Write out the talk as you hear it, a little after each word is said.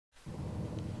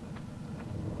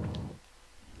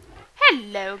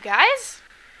Hello guys,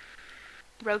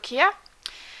 Rogue here,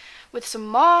 with some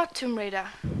more Tomb Raider,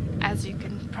 as you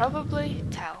can probably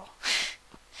tell.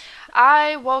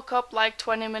 I woke up like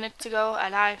 20 minutes ago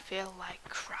and I feel like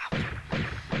crap.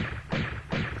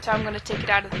 So I'm gonna take it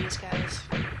out of these guys.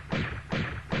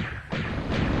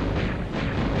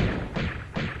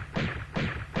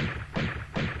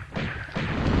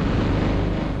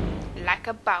 Like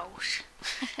a boss.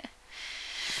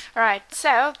 Right,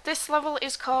 so this level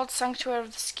is called Sanctuary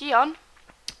of the Scion.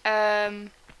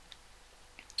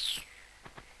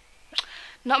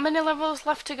 Not many levels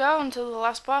left to go until the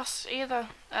last boss either.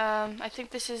 I think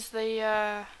this is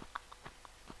the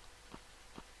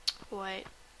wait.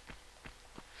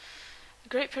 The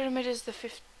Great Pyramid is the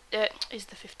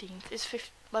 15th. Is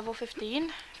level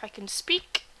 15. If I can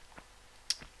speak,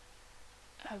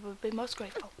 I would be most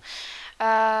grateful.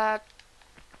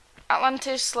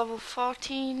 Atlantis level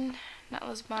 14.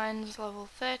 Natla's Mines level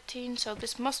 13. So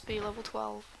this must be level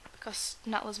 12 because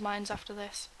Natla's Mines after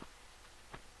this.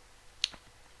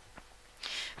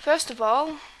 First of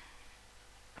all,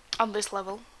 on this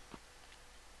level,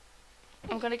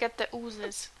 I'm gonna get the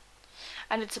oozes.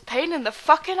 And it's a pain in the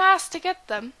fucking ass to get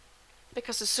them,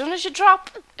 because as soon as you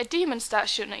drop, a demon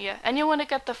starts shooting at you, and you want to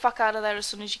get the fuck out of there as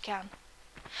soon as you can.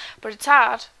 But it's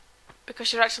hard,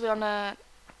 because you're actually on a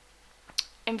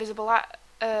invisible, not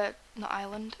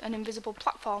island, an invisible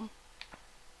platform.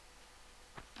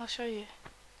 I'll show you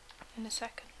in a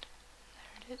second.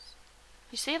 There it is.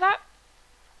 You see that?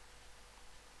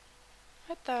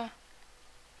 Right there.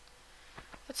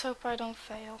 Let's hope I don't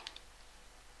fail.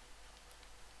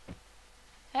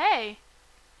 Hey!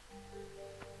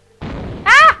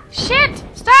 Ah! Shit!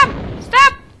 Stop!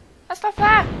 Stop! That's not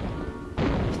fair!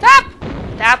 Stop!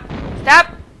 Stop!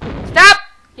 Stop! Stop!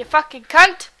 You fucking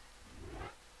cunt!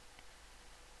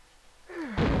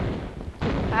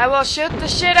 I will shoot the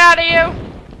shit out of you!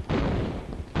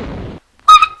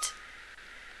 What?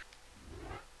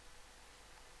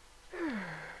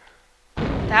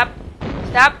 Stop!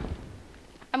 Stop!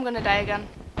 I'm gonna die again.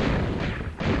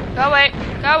 Go away!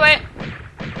 Go away!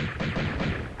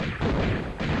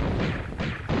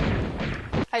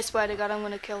 I swear to God, I'm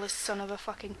gonna kill this son of a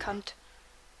fucking cunt.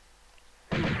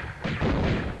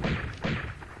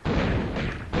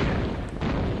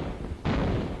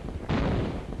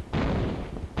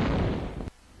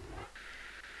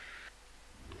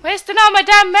 Wasting all my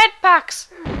damn med packs!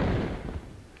 Woo!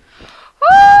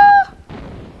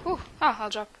 Ooh, oh, I'll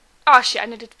drop. Oh shit, I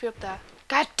needed to be up there.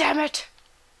 God damn it!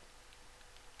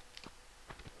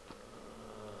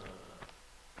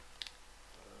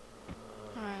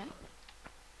 Alright.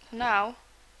 So now,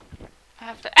 I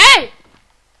have to— Hey!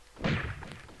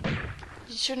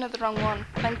 You shouldn't have the wrong one.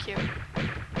 Thank you.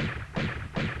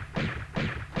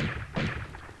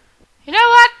 You know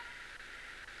what?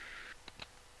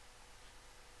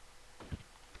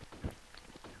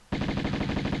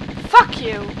 Fuck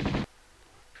you!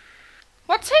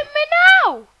 What's hitting me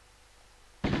now?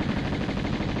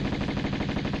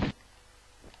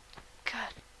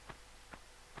 God.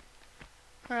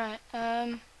 Right,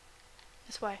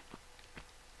 this way.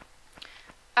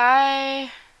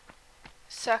 I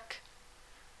suck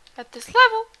at this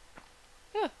level.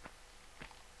 Ugh.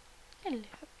 Hello.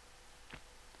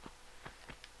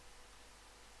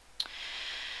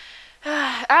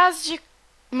 As you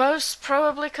most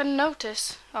probably can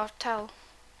notice or tell,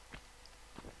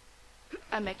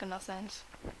 I make no sense.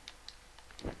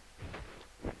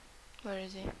 Where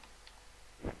is he?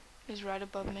 He's right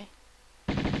above me.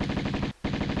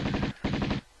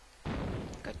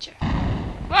 Gotcha.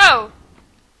 Whoa!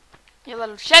 You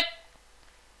little shit!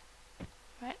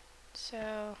 Right,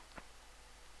 so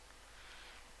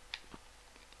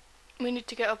we need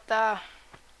to get up there,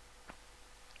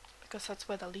 because that's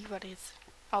where the lever is.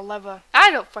 Or lever.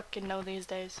 I don't fucking know these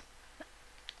days.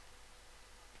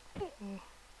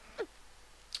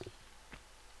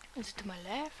 Is it to my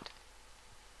left?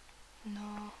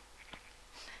 No.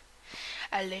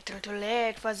 A little too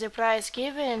late for the prize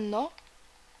given, no?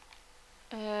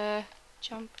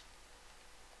 Jump.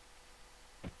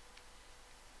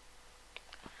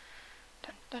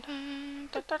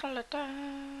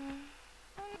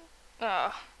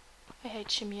 Oh, I hate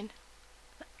shimmying.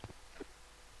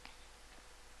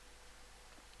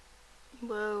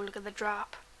 Whoa, look at the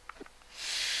drop.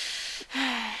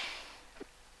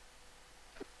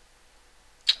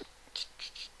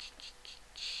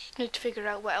 Need to figure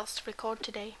out what else to record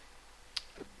today.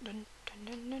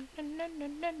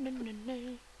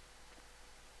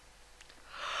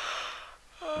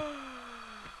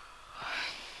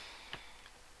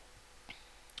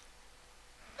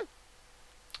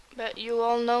 But you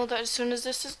all know that as soon as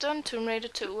this is done, Tomb Raider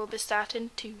 2 will be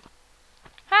starting too.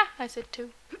 Ha! I said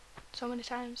 2 so many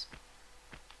times.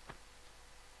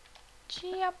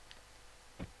 Yep.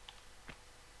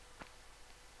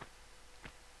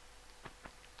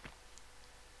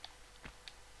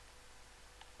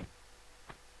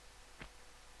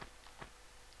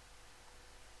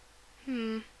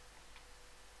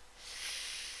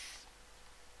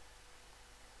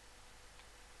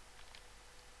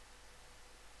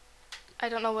 I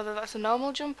don't know whether that's a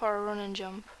normal jump or a run and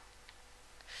jump.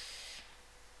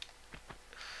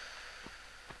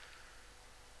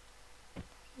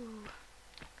 Ooh.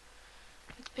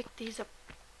 Let's pick these up.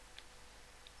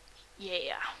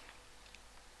 Yeah.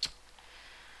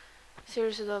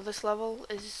 Seriously though, this level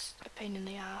is a pain in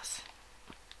the ass.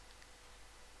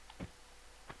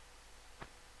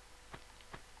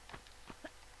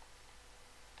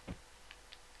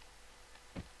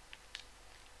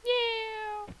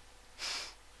 Yeah.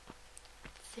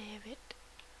 Save it.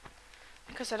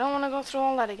 Because I don't want to go through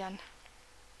all that again.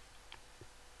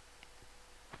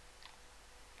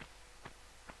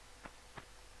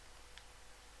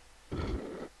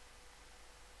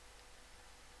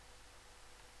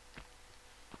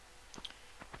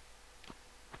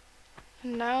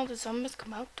 And now the zombies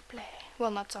come out to play.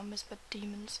 Well, not zombies, but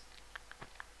demons.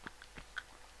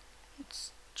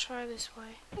 Let's try this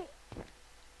way.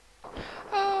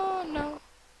 Oh no.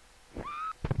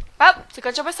 Well, it's a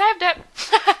good job I saved it.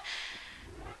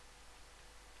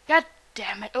 God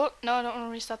damn it. Oh, no, I don't want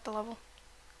to reset the level.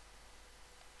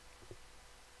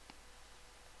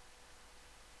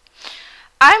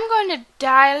 I'm going to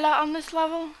die a lot on this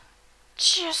level.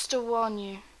 Just to warn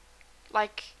you.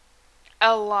 Like,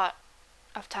 a lot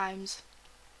of times.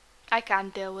 I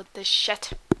can't deal with this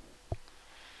shit.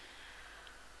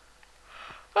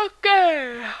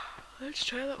 Okay, let's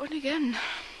try that one again.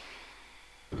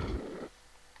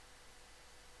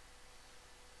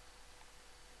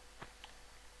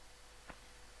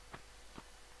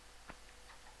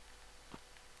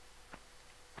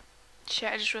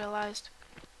 Shit, I just realised.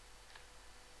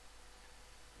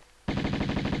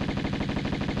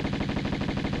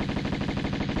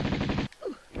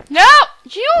 No!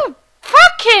 You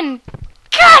fucking...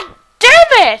 God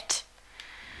damn it!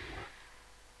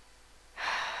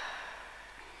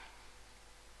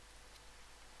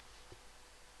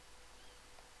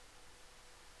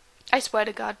 I swear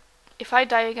to God, if I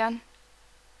die again,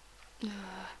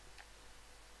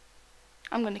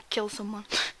 I'm gonna kill someone.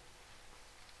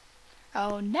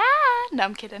 Oh nah! No,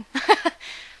 I'm kidding.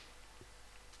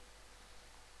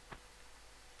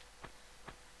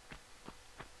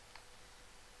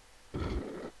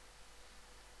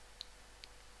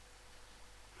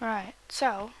 Right,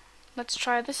 so let's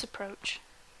try this approach.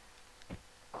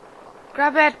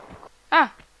 Grab it!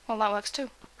 Ah, well that works too.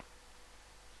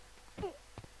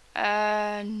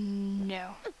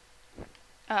 No.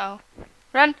 Uh-oh.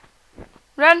 Run!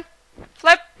 Run!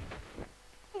 Flip!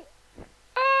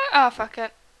 Oh, fuck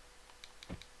it.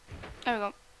 There we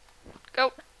go.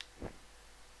 Go!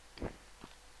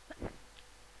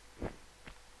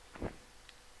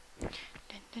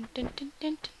 Dun, dun, dun, dun,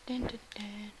 dun, dun, dun,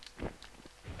 dun.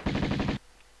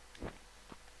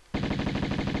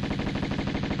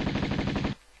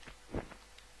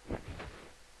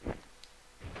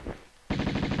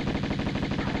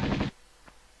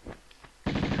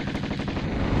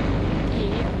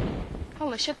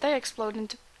 Holy shit, they explode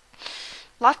into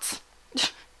lots. Yeah.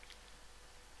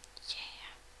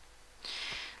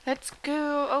 Let's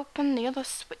go open the other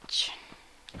switch.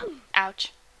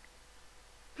 Ouch.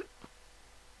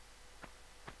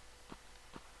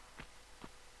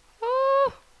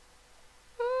 Ooh.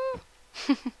 Ooh.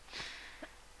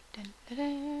 Dun, da,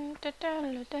 da, da, da,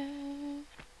 da, da.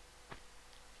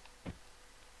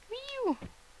 Whew.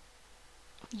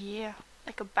 Yeah,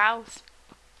 like a bounce.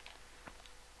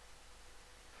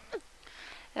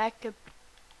 Like a...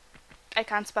 I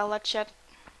can't spell that shit.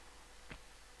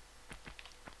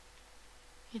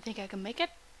 You think I can make it?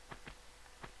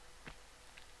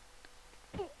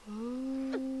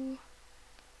 Ooh.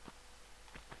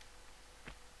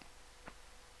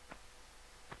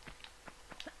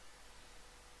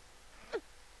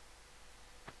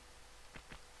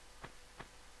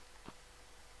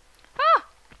 Ah!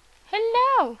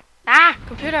 Hello! Ah!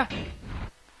 Computer!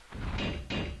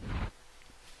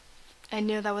 I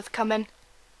knew that was coming.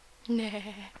 Nah.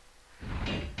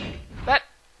 But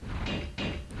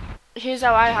here's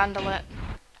how I handle it.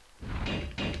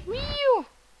 Whew.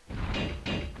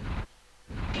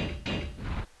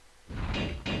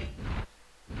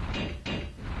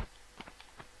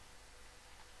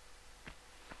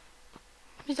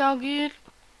 It's all good.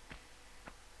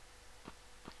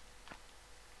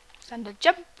 Standard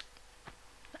jump.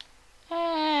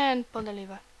 And pull the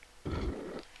lever.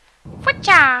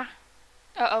 Whatcha?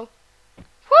 Uh-oh.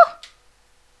 Woo!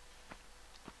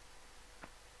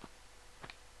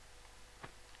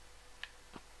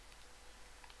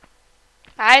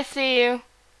 I see you.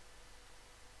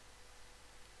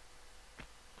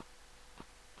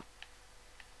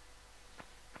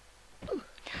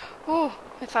 Oh,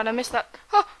 I thought I missed that.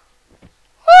 Oh.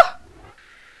 Oh.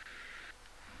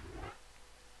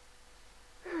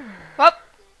 Well,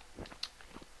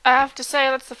 I have to say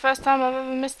that's the first time I've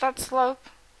ever missed that slope.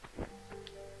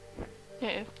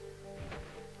 Yeah.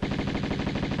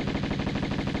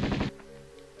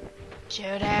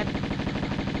 Shoot it.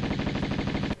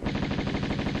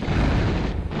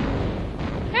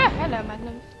 Yeah, hello,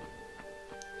 Magnum.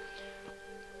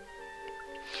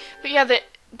 But yeah,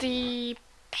 the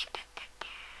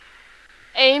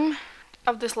aim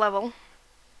of this level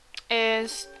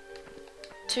is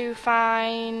to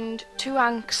find 2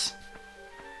 anks.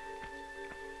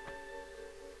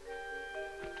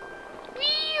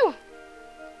 Whew!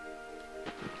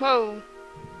 Whoa.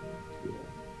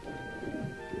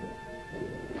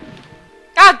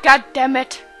 Ah, god damn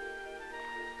it!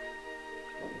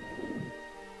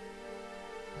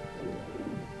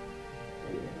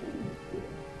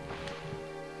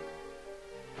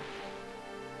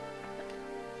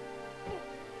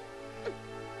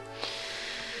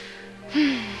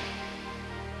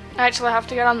 I actually have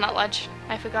to get on that ledge.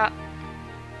 I forgot.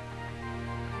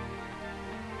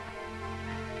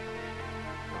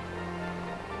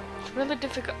 It's really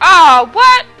difficult. Oh,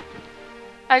 what?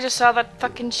 I just saw that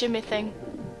fucking shimmy thing.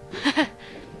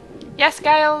 Yes,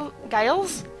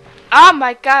 Giles? Oh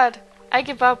my god. I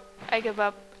give up. I give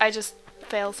up. I just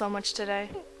fail so much today.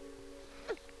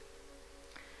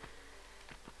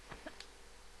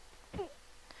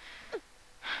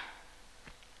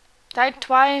 Died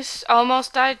twice.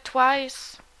 Almost died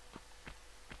twice.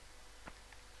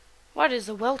 What is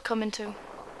the world coming to?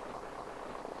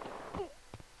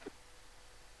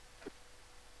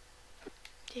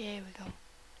 Here we go.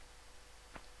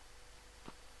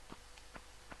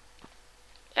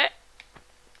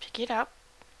 Pick it up.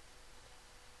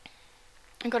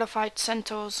 I gotta fight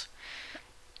centaurs.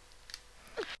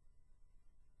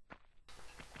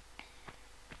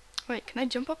 Wait, can I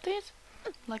jump up these?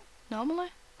 Like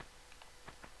normally?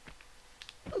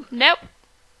 Nope.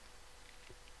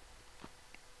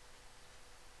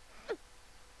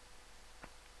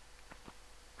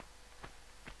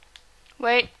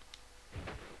 Wait.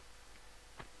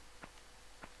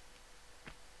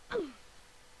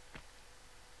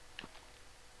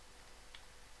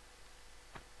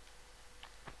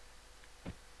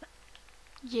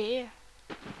 Yeah.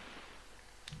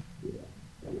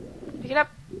 Pick it up.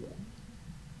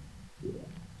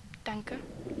 Danke.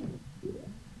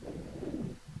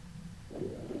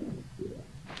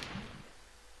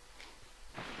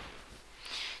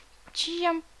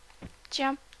 Jump.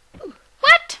 Jump.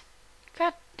 What?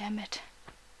 God damn it.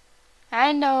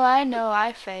 I know,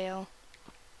 I fail.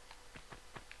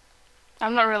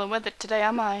 I'm not really with it today,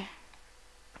 am I?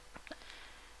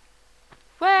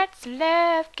 What's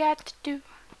love got to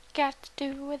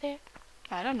do with it?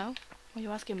 I don't know. What are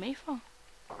you asking me for?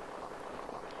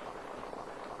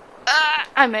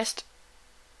 I missed.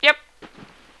 Yep.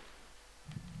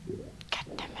 God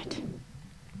damn it.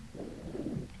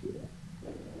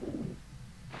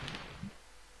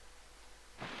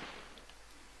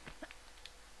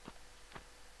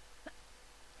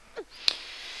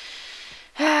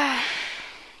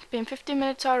 It's been 15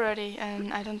 minutes already,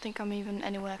 and I don't think I'm even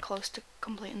anywhere close to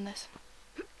completing this.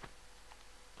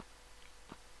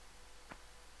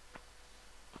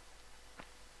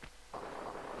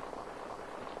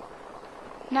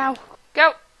 Now,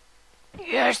 go!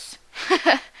 Yes!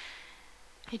 I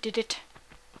did it.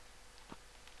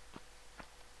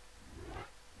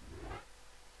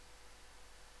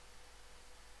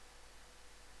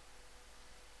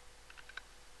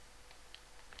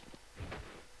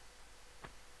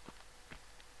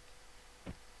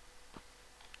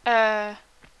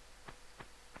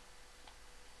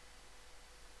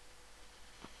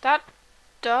 That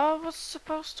door was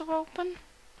supposed to open?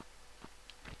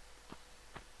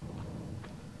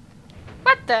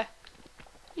 What the?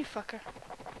 You fucker.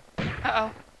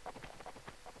 Uh-oh.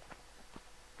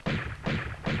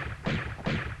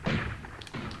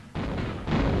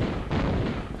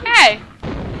 Hey!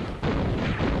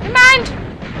 You mind?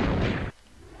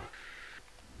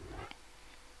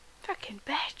 Fucking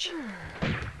bitch.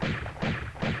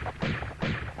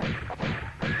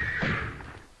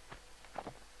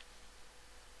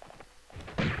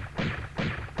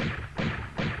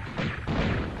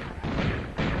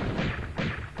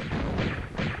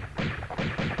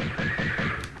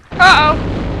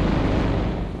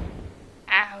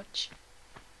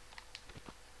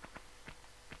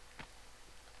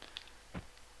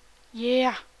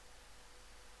 Yeah.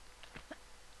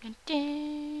 Dun,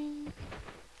 dun.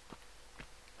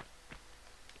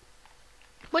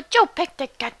 Would you pick the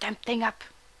goddamn thing up?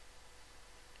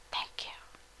 Thank you.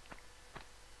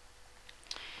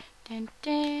 Dun,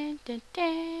 dun, dun,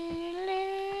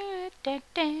 dun, dun,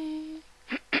 dun.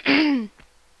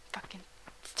 Fucking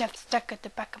stuff stuck at the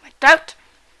back of my throat.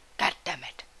 God damn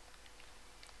it.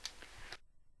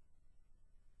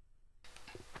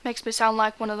 Makes me sound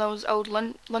like one of those old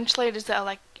lunch ladies that are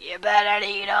like, you better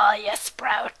eat all your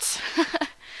sprouts.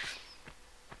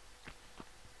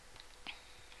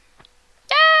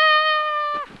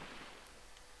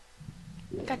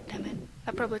 God damn it.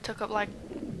 That probably took up like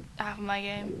half of my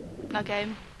game. Not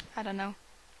game. I don't know.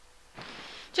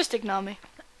 Just ignore me.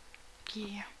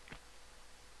 Yeah.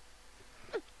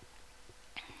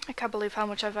 I can't believe how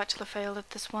much I've actually failed at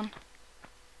this one.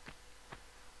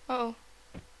 Uh-oh.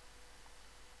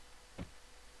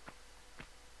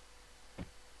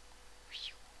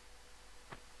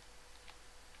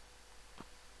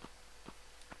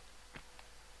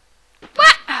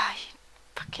 What? Ah, you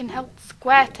fucking held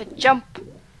square to jump.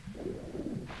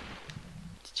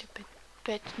 Stupid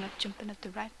bitch, not jumping at the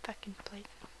right fucking place.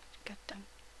 Goddamn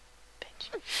bitch.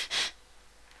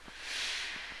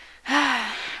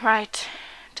 Right,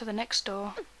 to the next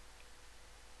door.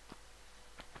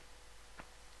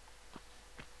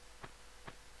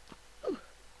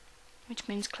 Which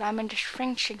means climbing the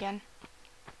French again.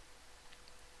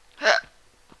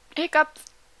 Hiccups.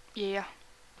 Yeah.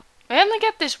 I only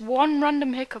get this one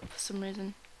random hiccup for some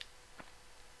reason.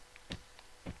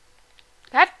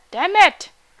 God damn it!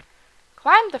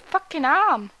 Climb the fucking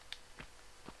arm.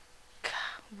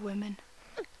 God, women.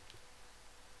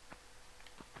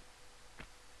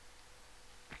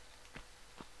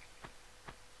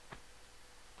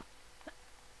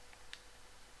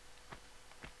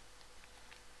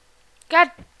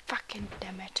 God fucking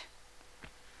damn it.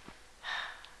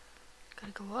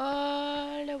 Gotta go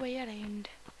all the way around.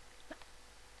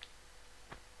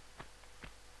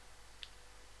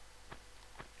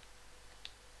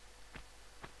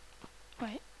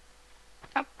 Wait.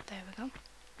 Up, there we go.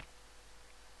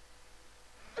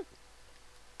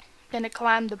 Then I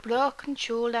climb the broken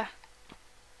shoulder.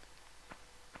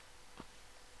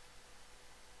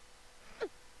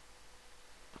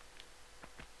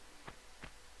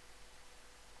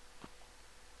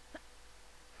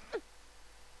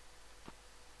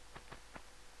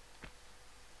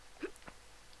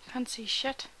 Can't see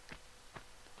shit.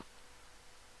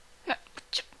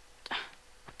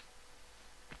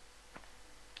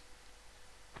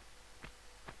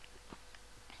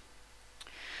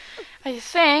 I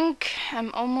think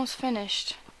I'm almost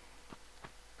finished.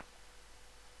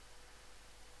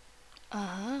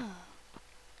 Ah.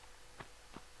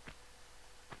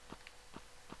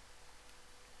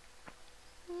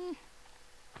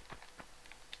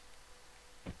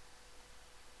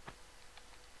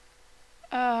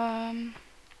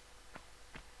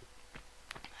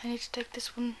 I need to take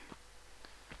this one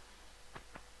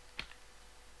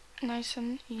nice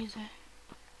and easy.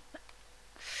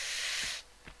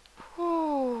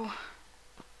 Whew.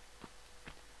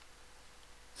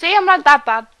 See, I'm not that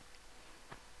bad.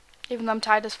 Even though I'm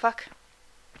tired as fuck.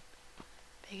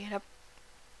 Pick it up.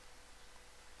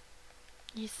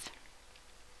 Yes.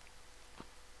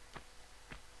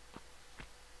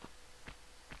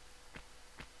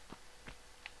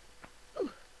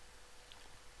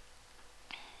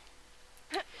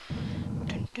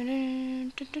 Dun,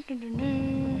 dun, dun, dun, dun, dun,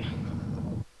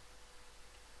 dun.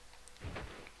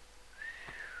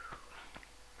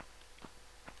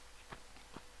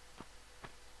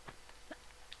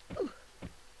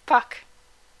 Fuck.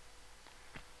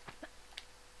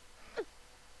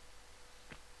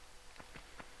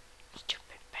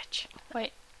 Stupid bitch.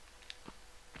 Wait.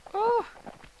 Oh.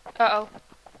 Uh-oh.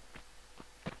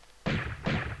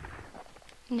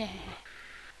 Nah.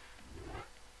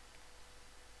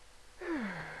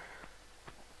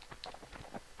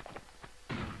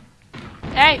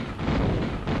 Hey!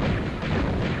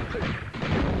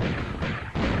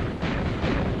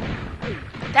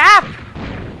 Stop!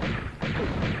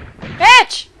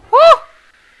 Bitch! Woo!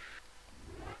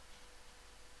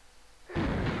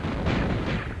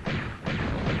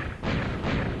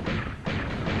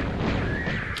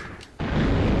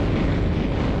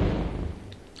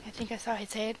 I think I saw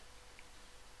his head.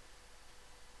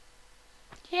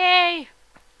 Yay!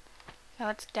 Now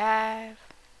let's dive.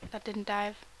 That didn't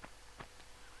dive.